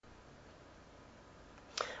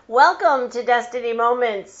Welcome to Destiny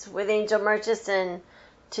Moments with Angel Murchison.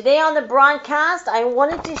 Today on the broadcast, I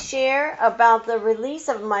wanted to share about the release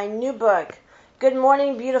of my new book, Good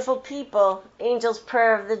Morning, Beautiful People, Angel's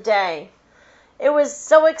Prayer of the Day. It was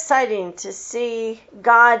so exciting to see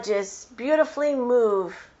God just beautifully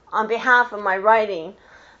move on behalf of my writing.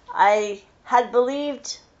 I had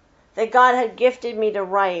believed that God had gifted me to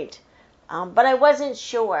write, but I wasn't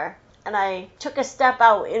sure, and I took a step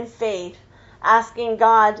out in faith, asking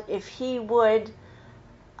God if He would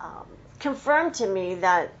confirm to me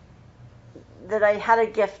that I had a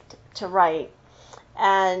gift to write.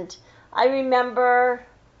 And I remember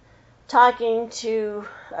talking to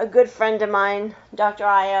a good friend of mine, Dr.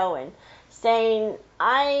 Io, and saying,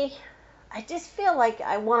 I just feel like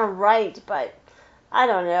I want to write, but I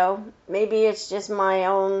don't know. Maybe it's just my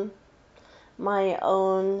own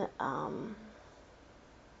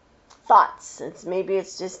thoughts. Maybe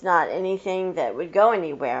it's just not anything that would go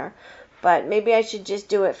anywhere, but maybe I should just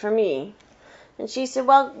do it for me. And she said,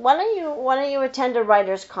 "Well, why don't you attend a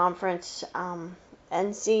writers' conference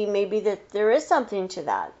and see maybe that there is something to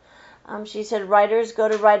that." She said, "Writers go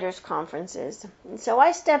to writers' conferences." And so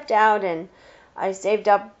I stepped out and I saved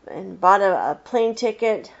up and bought a plane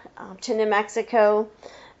ticket to New Mexico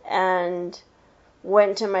and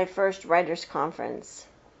went to my first writers' conference.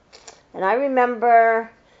 And I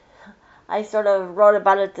remember I sort of wrote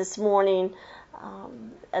about it this morning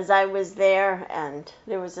as I was there, and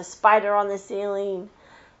there was a spider on the ceiling,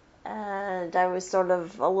 and I was sort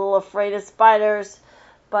of a little afraid of spiders,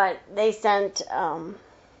 but they sent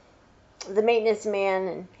the maintenance man,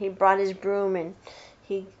 and he brought his broom, and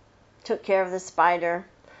he took care of the spider,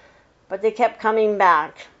 but they kept coming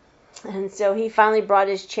back. And so he finally brought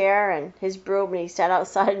his chair and his broom, and he sat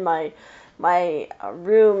outside my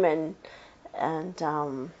room, and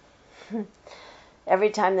every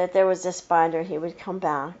time that there was a spider, he would come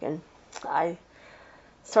back. And I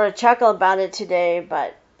sort of chuckle about it today,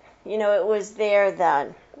 but it was there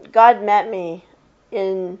that God met me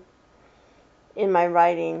in my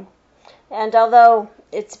writing. And although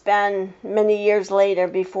it's been many years later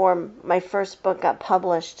before my first book got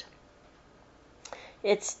published,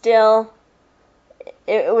 it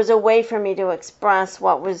was a way for me to express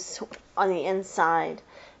what was on the inside.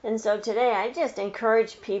 And so today I just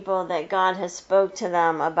encourage people that God has spoke to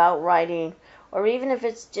them about writing, or even if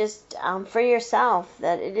it's just for yourself,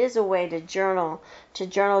 that it is a way to journal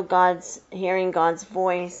hearing God's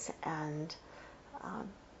voice, and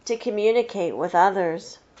to communicate with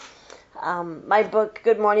others. My book,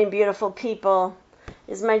 Good Morning, Beautiful People,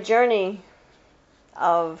 is my journey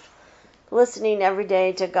of listening every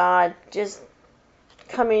day to God, just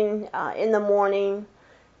coming in the morning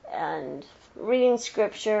and reading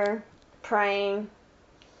scripture, praying,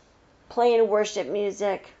 playing worship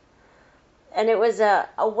music. And it was a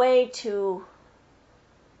way to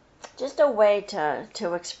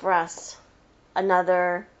express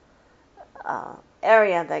another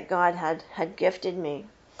area that God had gifted me.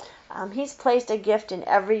 He's placed a gift in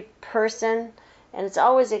every person, and it's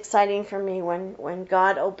always exciting for me when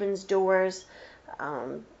God opens doors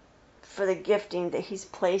for the gifting that He's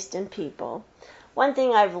placed in people. One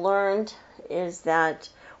thing I've learned is that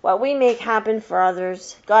what we make happen for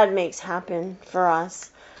others, God makes happen for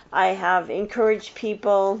us. I have encouraged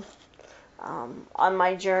people on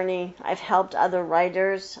my journey. I've helped other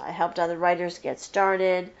writers. I helped other writers get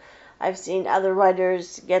started. I've seen other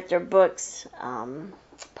writers get their books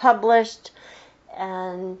published.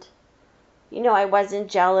 And, I wasn't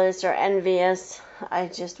jealous or envious. I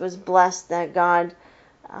just was blessed that God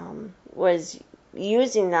was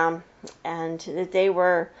using them, and that they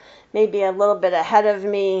were maybe a little bit ahead of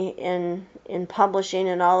me in publishing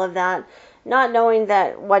and all of that, not knowing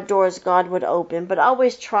that what doors God would open, but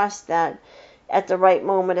always trust that at the right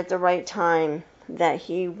moment, at the right time, that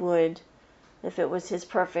He would, if it was His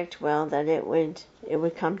perfect will, that it would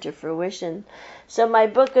come to fruition. So my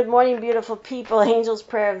book, Good Morning, Beautiful People, Angel's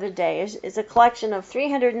Prayer of the Day, is a collection of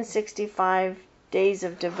 365 days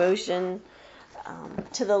of devotion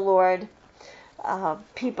to the Lord.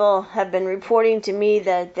 People have been reporting to me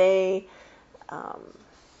that they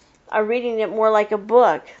are reading it more like a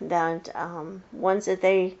book, that once that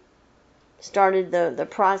they started the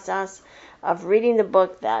process of reading the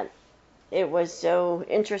book, that it was so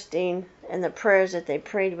interesting, and the prayers that they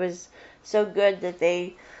prayed was so good that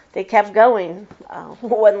they kept going.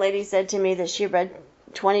 One lady said to me that she read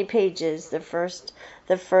 20 pages the first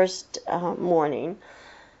morning.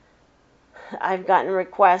 I've gotten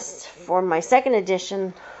requests for my second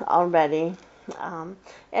edition already, and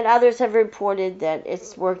others have reported that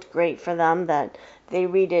it's worked great for them, that they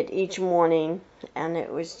read it each morning and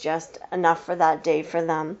it was just enough for that day for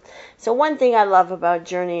them. So one thing I love about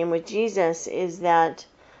journeying with Jesus is that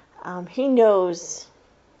he knows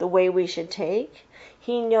the way we should take.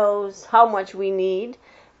 He knows how much we need,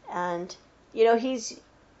 and he's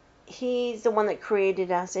the one that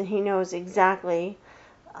created us, and he knows exactly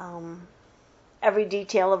every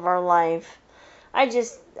detail of our life. I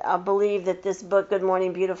just believe that this book, Good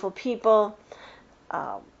Morning Beautiful People,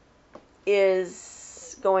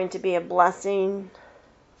 is going to be a blessing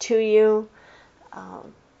to you.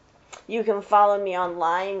 You can follow me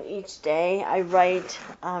online each day. I write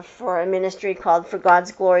for a ministry called For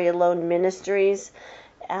God's Glory Alone Ministries,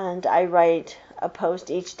 and I write a post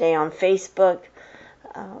each day on Facebook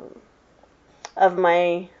of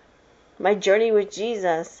my journey with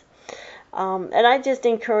Jesus. And I just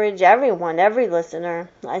encourage everyone, every listener.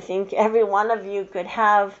 I think every one of you could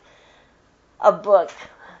have a book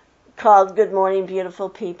called Good Morning Beautiful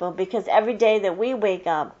People, because every day that we wake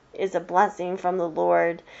up is a blessing from the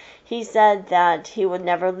Lord. He said that he would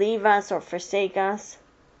never leave us or forsake us.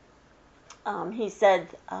 He said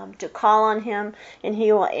to call on him and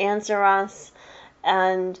he will answer us.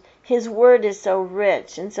 And his word is so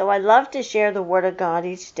rich. And so I love to share the word of God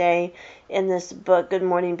each day in this book, Good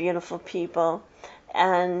Morning Beautiful People.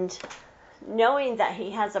 And knowing that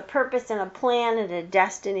he has a purpose and a plan and a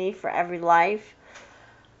destiny for every life.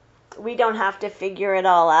 We don't have to figure it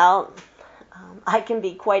all out. I can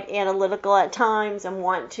be quite analytical at times and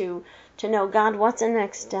want to know, God, what's the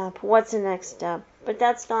next step? What's the next step? But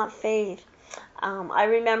that's not faith. I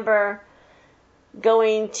remember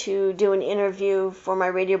going to do an interview for my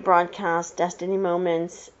radio broadcast, Destiny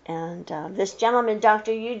Moments, and this gentleman,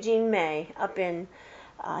 Dr. Eugene May,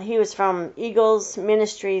 he was from Eagles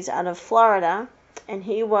Ministries out of Florida, and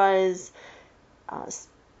he was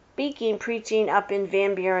preaching up in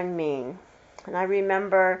Van Buren, Maine. And I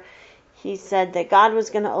remember he said that God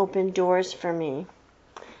was going to open doors for me.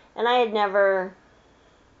 And I had never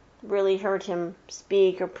really heard him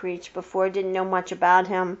speak or preach before, didn't know much about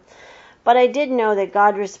him. But I did know that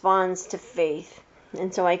God responds to faith.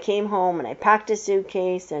 And so I came home and I packed a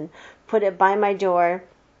suitcase and put it by my door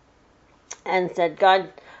and said,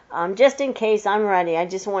 God, just in case I'm ready, I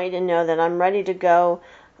just want you to know that I'm ready to go.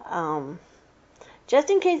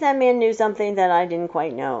 Just in case that man knew something that I didn't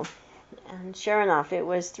quite know. And sure enough, it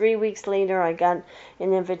was 3 weeks later I got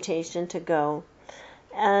an invitation to go.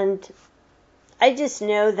 And I just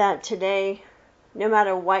know that today, no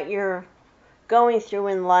matter what you're going through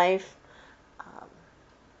in life,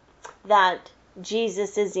 that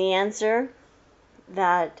Jesus is the answer,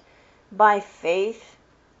 that by faith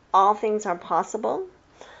all things are possible,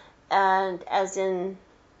 and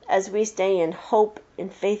as we stay in hope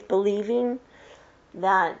and faith believing,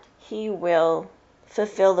 that he will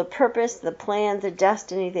fulfill the purpose, the plan, the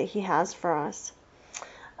destiny that he has for us.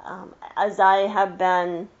 As I have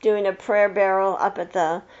been doing a prayer barrel up at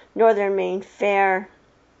the Northern Maine Fair,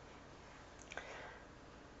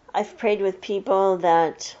 I've prayed with people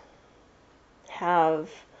that have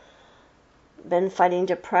been fighting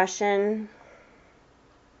depression.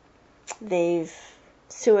 They've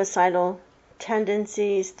suicidal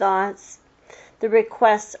tendencies, thoughts. The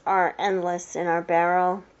requests are endless in our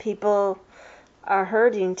barrel. People are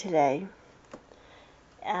hurting today.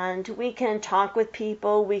 And we can talk with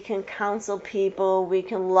people, we can counsel people, we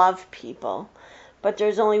can love people. But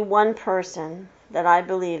there's only one person that I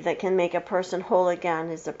believe that can make a person whole again,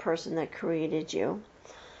 is the person that created you.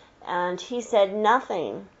 And he said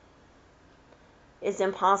nothing is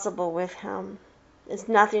impossible with him.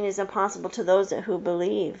 Nothing is impossible to those who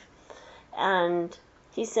believe. And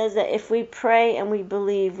he says that if we pray and we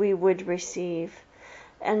believe, we would receive.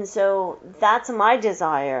 And so that's my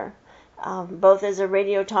desire, both as a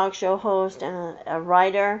radio talk show host and a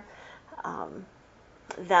writer,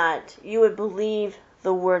 that you would believe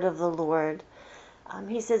the word of the Lord.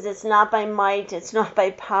 He says it's not by might, it's not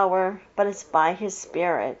by power, but it's by his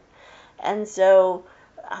Spirit. And so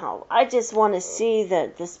I just want to see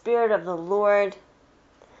that the Spirit of the Lord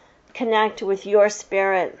connect with your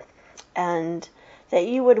spirit, and that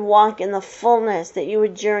you would walk in the fullness, that you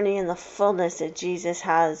would journey in the fullness that Jesus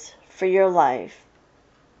has for your life.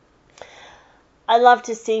 I love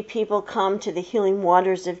to see people come to the healing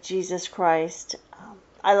waters of Jesus Christ.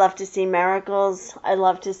 I love to see miracles. I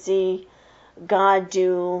love to see God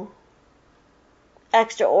do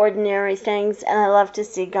extraordinary things, and I love to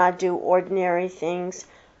see God do ordinary things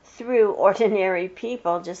through ordinary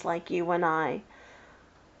people just like you and I.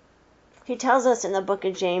 He tells us in the book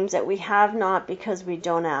of James that we have not because we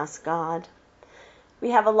don't ask God.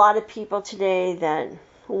 We have a lot of people today that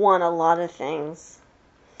want a lot of things.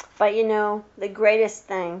 But the greatest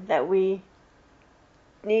thing that we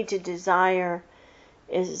need to desire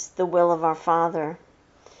is the will of our Father.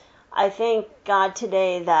 I thank God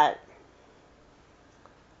today that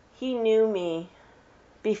He knew me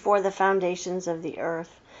before the foundations of the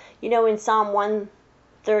earth. You know, in Psalm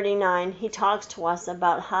 139, He talks to us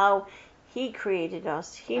about how He created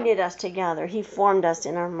us. He knit us together. He formed us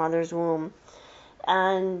in our mother's womb.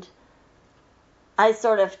 And I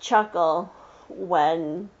sort of chuckle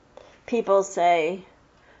when people say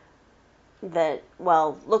that,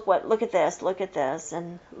 well, look at this,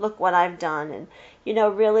 and look what I've done. And, you know,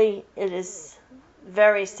 really, it is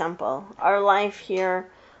very simple. Our life here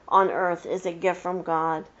on earth is a gift from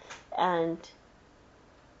God, and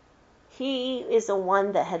He is the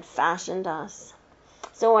one that had fashioned us.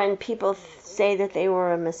 So when people say that they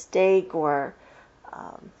were a mistake, or,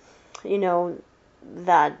 you know,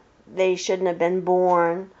 that they shouldn't have been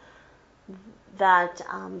born, that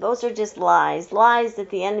those are just lies that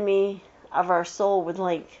the enemy of our soul would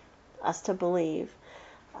like us to believe.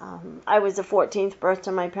 I was the 14th birth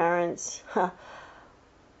to my parents.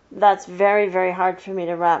 That's very, very hard for me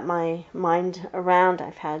to wrap my mind around.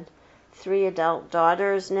 I've had 3 adult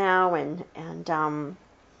daughters now, and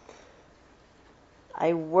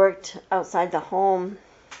I worked outside the home,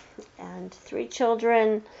 and 3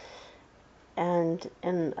 children, and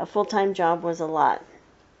a full-time job was a lot.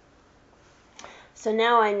 So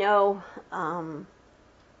now I know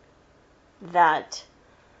that,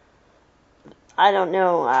 I don't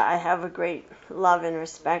know, I have a great love and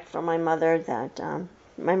respect for my mother. That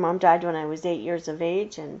my mom died when I was 8 years of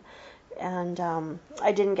age, and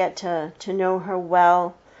I didn't get to know her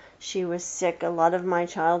well. She was sick a lot of my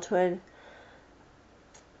childhood.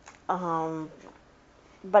 But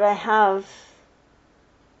I have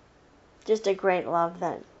just a great love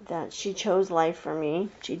that she chose life for me.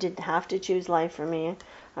 She didn't have to choose life for me.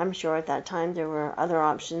 I'm sure at that time there were other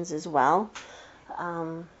options as well.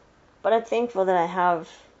 But I'm thankful that I have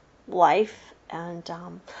life, and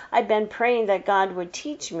I've been praying that God would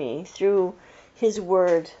teach me through His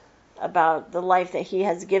Word about the life that He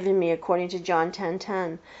has given me, according to John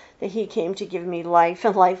 10:10, that He came to give me life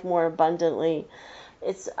and life more abundantly.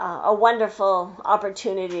 It's a wonderful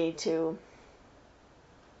opportunity to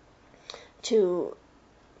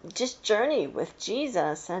just journey with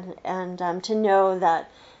Jesus, and to know that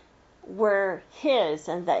we're His,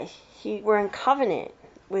 and that we're in covenant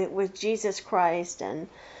with Jesus Christ, and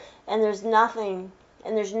there's nothing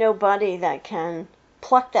and there's nobody that can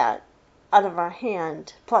pluck that out of our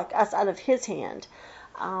hand, pluck us out of His hand.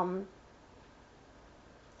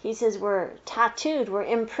 He says we're tattooed, we're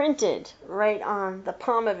imprinted right on the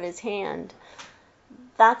palm of His hand.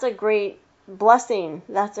 That's a great blessing.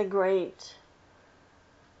 That's a great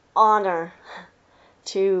honor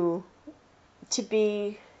to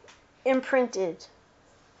be imprinted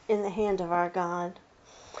in the hand of our God.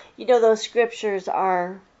 You know, those scriptures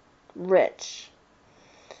are rich.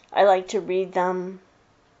 I like to read them.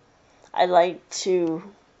 I like to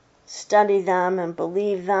study them and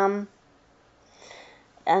believe them.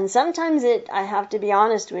 And sometimes I have to be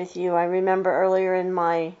honest with you, I remember earlier in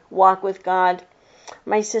my walk with God,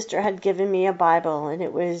 my sister had given me a Bible, and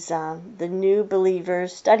it was the New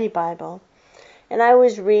Believers Study Bible. And I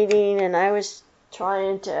was reading, and I was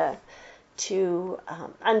trying to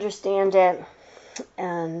understand it,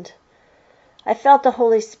 and I felt the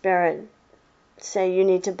Holy Spirit say, you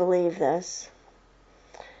need to believe this,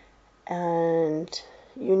 and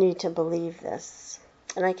you need to believe this.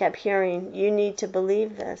 And I kept hearing, you need to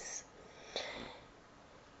believe this.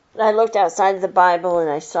 And I looked outside of the Bible, and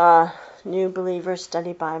I saw New Believers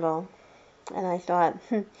Study Bible, and I thought,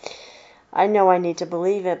 I know I need to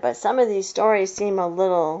believe it, but some of these stories seem a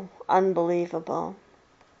little unbelievable.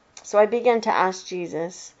 So I began to ask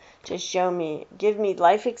Jesus to show me, give me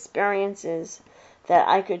life experiences that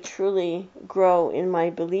I could truly grow in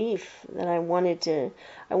my belief, that I wanted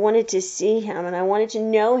to see Him, and I wanted to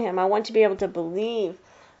know Him. I wanted to be able to believe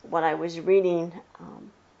what I was reading.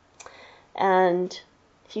 And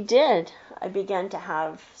He did. I began to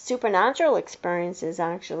have supernatural experiences,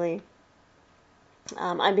 actually.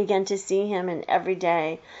 I began to see Him, and every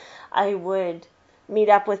day I would meet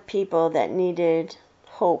up with people that needed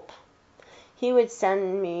hope. He would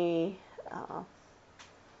send me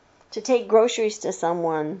to take groceries to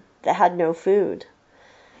someone that had no food.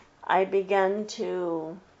 I began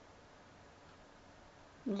to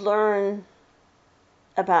learn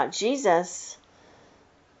about Jesus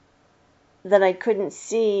that I couldn't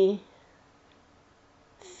see,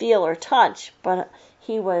 feel, or touch, but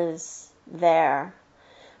He was there.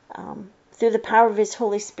 Through the power of His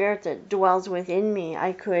Holy Spirit that dwells within me,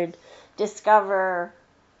 I could discover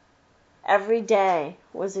every day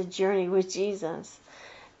was a journey with Jesus.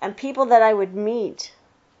 And people that I would meet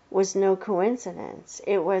was no coincidence.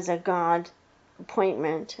 It was a God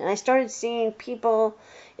appointment. And I started seeing people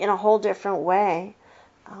in a whole different way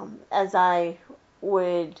as I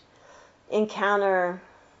would encounter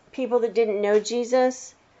people that didn't know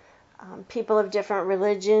Jesus, people of different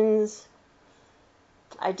religions.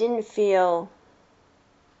 I didn't feel,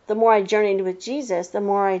 the more I journeyed with Jesus, the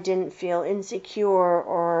more I didn't feel insecure,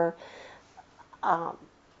 or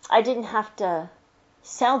I didn't have to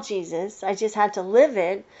sell Jesus. I just had to live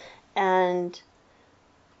it. And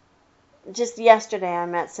just yesterday I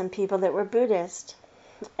met some people that were Buddhist.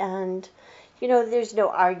 And, there's no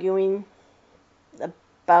arguing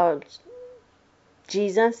about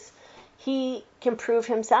Jesus. He can prove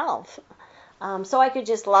himself. So I could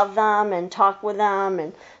just love them and talk with them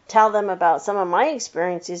and tell them about some of my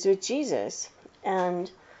experiences with Jesus.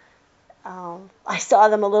 And I saw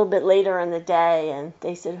them a little bit later in the day, and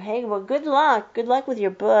they said, "Hey, well, good luck with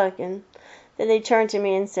your book." And then they turned to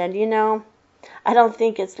me and said, "I don't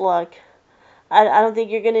think it's luck. I don't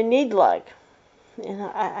think you're going to need luck." And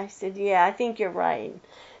I said, "Yeah, I think you're right,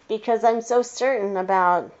 because I'm so certain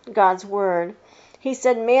about God's word." He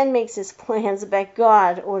said, "Man makes his plans, but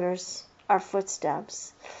God orders our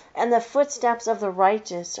footsteps. And the footsteps of the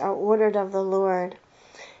righteous are ordered of the Lord."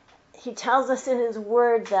 He tells us in his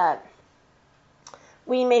word that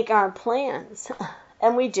we make our plans.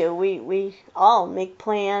 And we do. We all make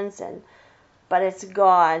plans, but it's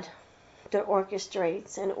God that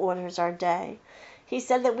orchestrates and orders our day. He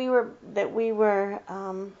said that we were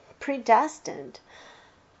predestined.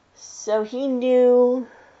 So he knew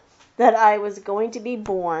that I was going to be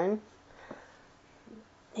born.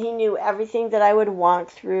 He knew everything that I would walk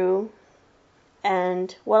through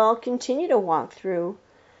and what I'll continue to walk through.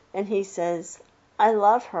 And he says, "I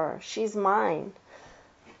love her. She's mine."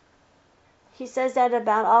 He says that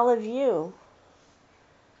about all of you.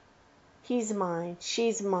 He's mine.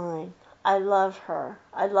 She's mine. I love her.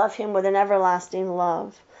 I love him with an everlasting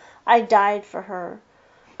love. I died for her.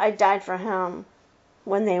 I died for him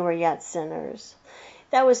when they were yet sinners.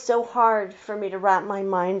 That was so hard for me to wrap my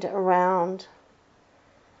mind around,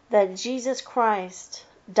 that Jesus Christ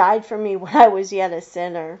died for me when I was yet a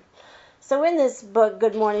sinner. So in this book,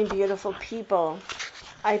 Good Morning, Beautiful People,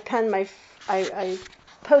 I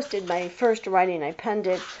posted my first writing. I penned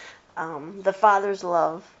it, The Father's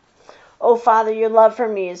Love. "Oh, Father, your love for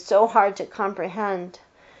me is so hard to comprehend.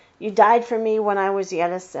 You died for me when I was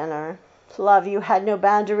yet a sinner. Love, you had no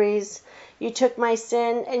boundaries. You took my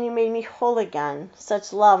sin and you made me whole again.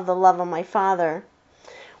 Such love, the love of my Father.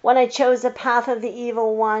 When I chose the path of the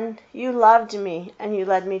evil one, you loved me and you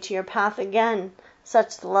led me to your path again.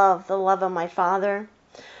 Such love, the love of my Father.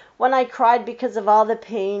 When I cried because of all the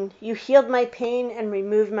pain, you healed my pain and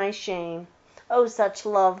removed my shame. Oh, such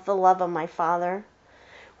love, the love of my Father.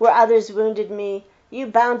 Where others wounded me, you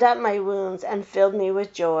bound up my wounds and filled me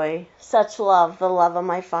with joy. Such love, the love of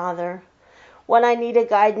my Father. When I needed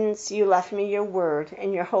guidance, you left me your word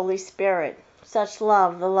and your Holy Spirit. Such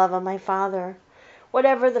love, the love of my Father.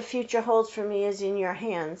 Whatever the future holds for me is in your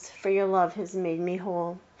hands, for your love has made me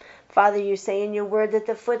whole. Father, you say in your word that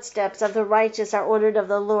the footsteps of the righteous are ordered of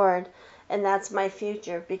the Lord, and that's my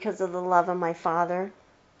future because of the love of my Father."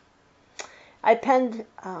 I penned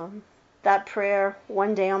that prayer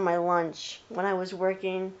one day on my lunch when I was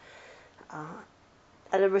working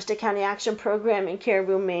at Aroostook County Action Program in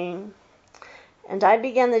Caribou, Maine. And I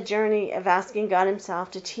began the journey of asking God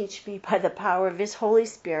himself to teach me by the power of his Holy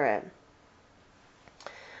Spirit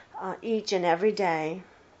each and every day,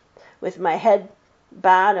 with my head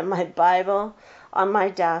bowed and my Bible on my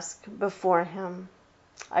desk before him.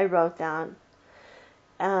 I wrote that.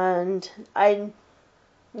 And I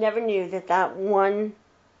never knew that one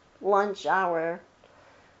lunch hour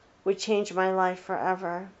would change my life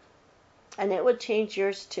forever. And it would change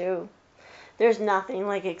yours too. There's nothing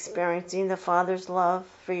like experiencing the Father's love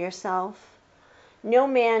for yourself. No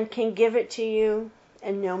man can give it to you,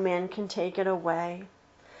 and no man can take it away.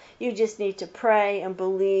 You just need to pray and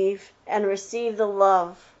believe and receive the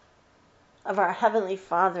love of our Heavenly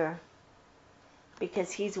Father,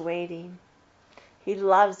 because he's waiting. He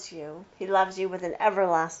loves you. He loves you with an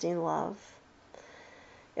everlasting love.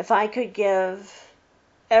 If I could give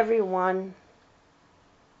everyone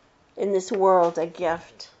in this world a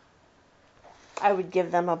gift, I would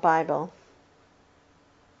give them a Bible.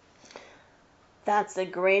 That's the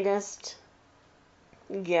greatest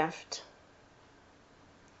gift,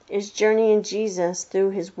 is journeying Jesus through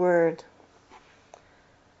his word.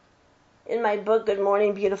 In my book, Good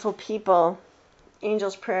Morning, Beautiful People,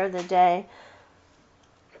 Angel's Prayer of the Day,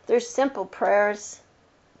 there's simple prayers,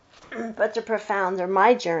 but they're profound. They're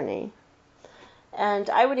my journey. And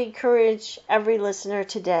I would encourage every listener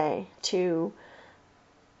today to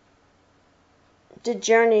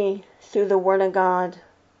journey through the Word of God,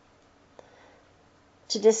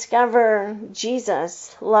 to discover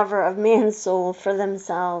Jesus, lover of man's soul, for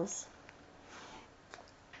themselves.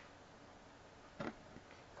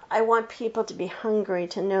 I want people to be hungry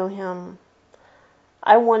to know Him.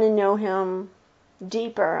 I want to know Him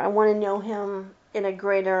deeper. I want to know Him in a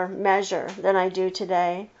greater measure than I do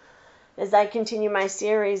today. As I continue my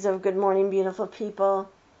series of Good Morning Beautiful People,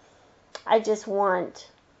 I just want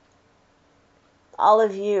all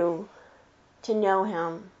of you to know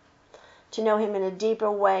Him in a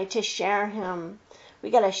deeper way, to share Him. We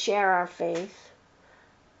got to share our faith.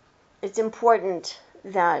 It's important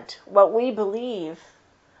that what we believe,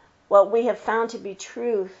 what we have found to be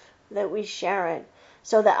truth, that we share it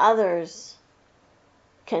so that others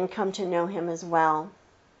can come to know Him as well.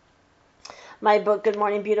 My book, Good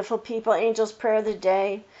Morning Beautiful People, Angel's Prayer of the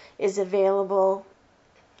Day, is available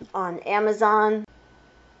on Amazon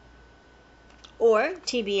or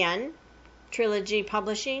TBN, Trilogy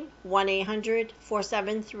Publishing,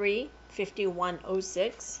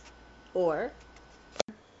 1-800-473-5106, or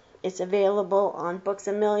it's available on Books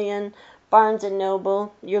A Million, Barnes &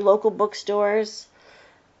 Noble, your local bookstores,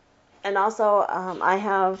 and also I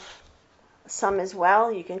have some as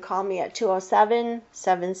well. You can call me at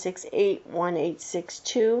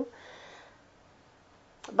 207-768-1862.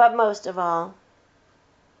 But most of all,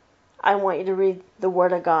 I want you to read the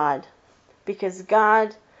Word of God, because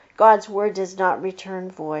God's Word does not return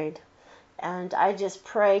void. And I just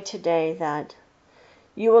pray today that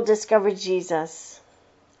you will discover Jesus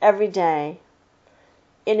every day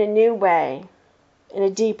in a new way, in a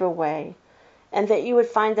deeper way, and that you would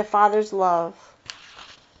find the Father's love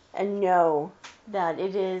and know that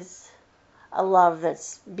it is a love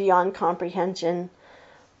that's beyond comprehension,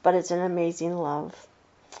 but it's an amazing love.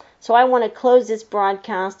 So I want to close this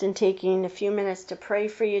broadcast in taking a few minutes to pray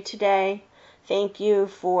for you today. Thank you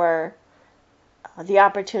for the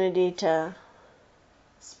opportunity to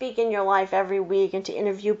speak in your life every week and to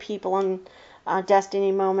interview people on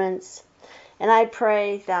Destiny Moments. And I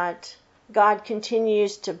pray that God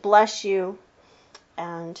continues to bless you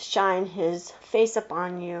and shine His face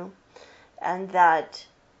upon you, and that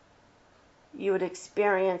you would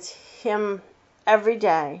experience Him every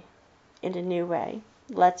day in a new way.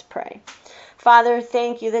 Let's pray. Father,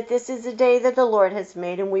 thank you that this is the day that the Lord has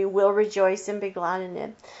made, and we will rejoice and be glad in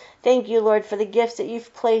it. Thank you, Lord, for the gifts that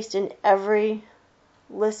you've placed in every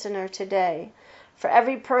listener today. For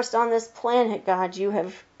every person on this planet, God, you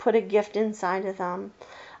have put a gift inside of them.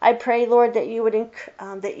 I pray, Lord, that you would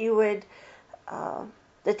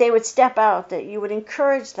that they would step out, that you would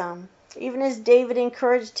encourage them, even as David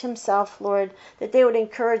encouraged himself, Lord, that they would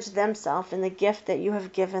encourage themselves in the gift that you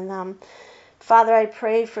have given them. Father, I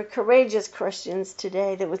pray for courageous Christians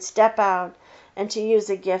today that would step out and to use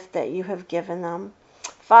a gift that you have given them.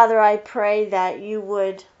 Father, I pray that you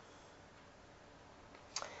would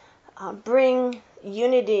bring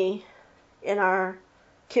unity in our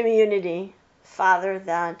community, Father,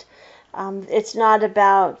 that it's not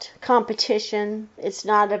about competition. It's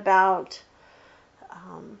not about,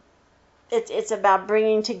 it's about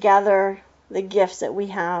bringing together the gifts that we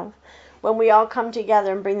have. When we all come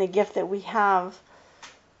together and bring the gift that we have,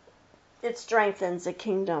 it strengthens the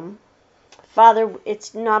kingdom. Father,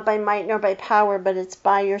 it's not by might nor by power, but it's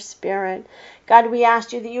by your Spirit. God, we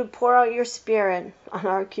ask you that you pour out your Spirit on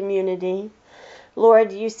our community.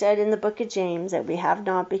 Lord, you said in the book of James that we have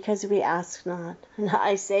not because we ask not. And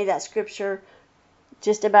I say that scripture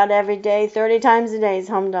just about every day, 30 times a day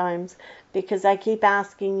sometimes, because I keep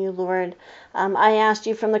asking you, Lord. I asked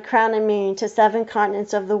you from the crown of Maine to 7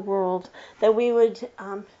 continents of the world that we would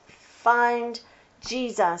find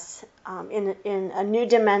Jesus in a new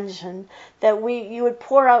dimension, that you would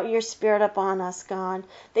pour out your Spirit upon us, God,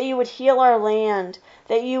 that you would heal our land,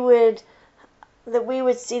 that we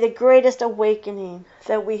would see the greatest awakening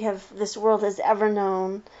that this world has ever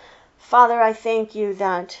known. Father, I thank you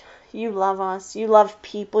that you love us. You love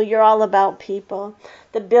people. You're all about people.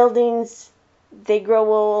 The buildings, they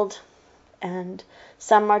grow old, and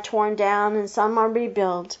some are torn down and some are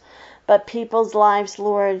rebuilt. But people's lives,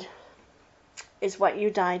 Lord, is what you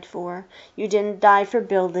died for. You didn't die for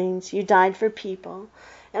buildings. You died for people.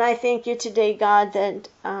 And I thank you today, God,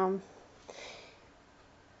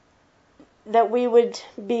 that we would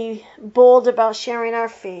be bold about sharing our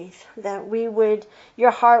faith, that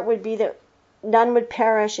your heart would be that none would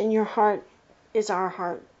perish, and your heart is our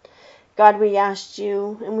heart. God, we asked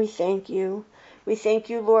you and we thank you. We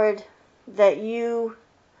thank you, Lord, that you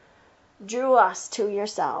drew us to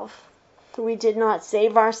yourself. We did not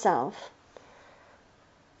save ourselves,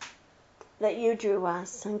 that you drew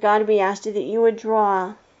us. And God, we asked you that you would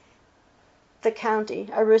draw the county,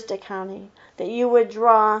 Aroostook County, that you would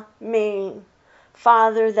draw Maine.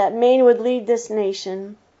 Father, that Maine would lead this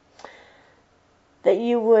nation, that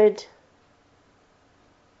you would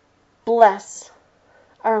bless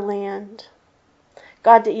our land.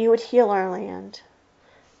 God, that you would heal our land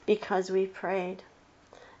because we prayed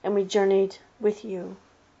and we journeyed with you.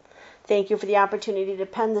 Thank you for the opportunity to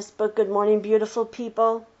pen this book, Good Morning, Beautiful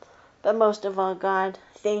People. But most of all, God,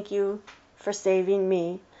 thank you for saving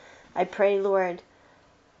me. I pray, Lord,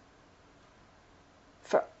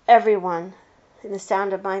 for everyone in the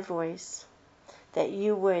sound of my voice, that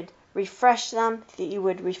you would refresh them, that you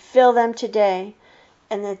would refill them today,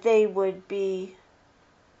 and that they would be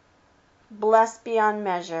blessed beyond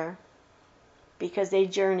measure because they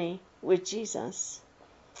journey with Jesus.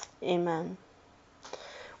 Amen.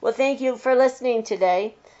 Well, thank you for listening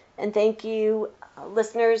today, and thank you,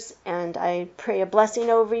 listeners, and I pray a blessing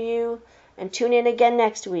over you, and tune in again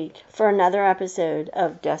next week for another episode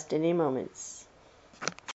of Destiny Moments.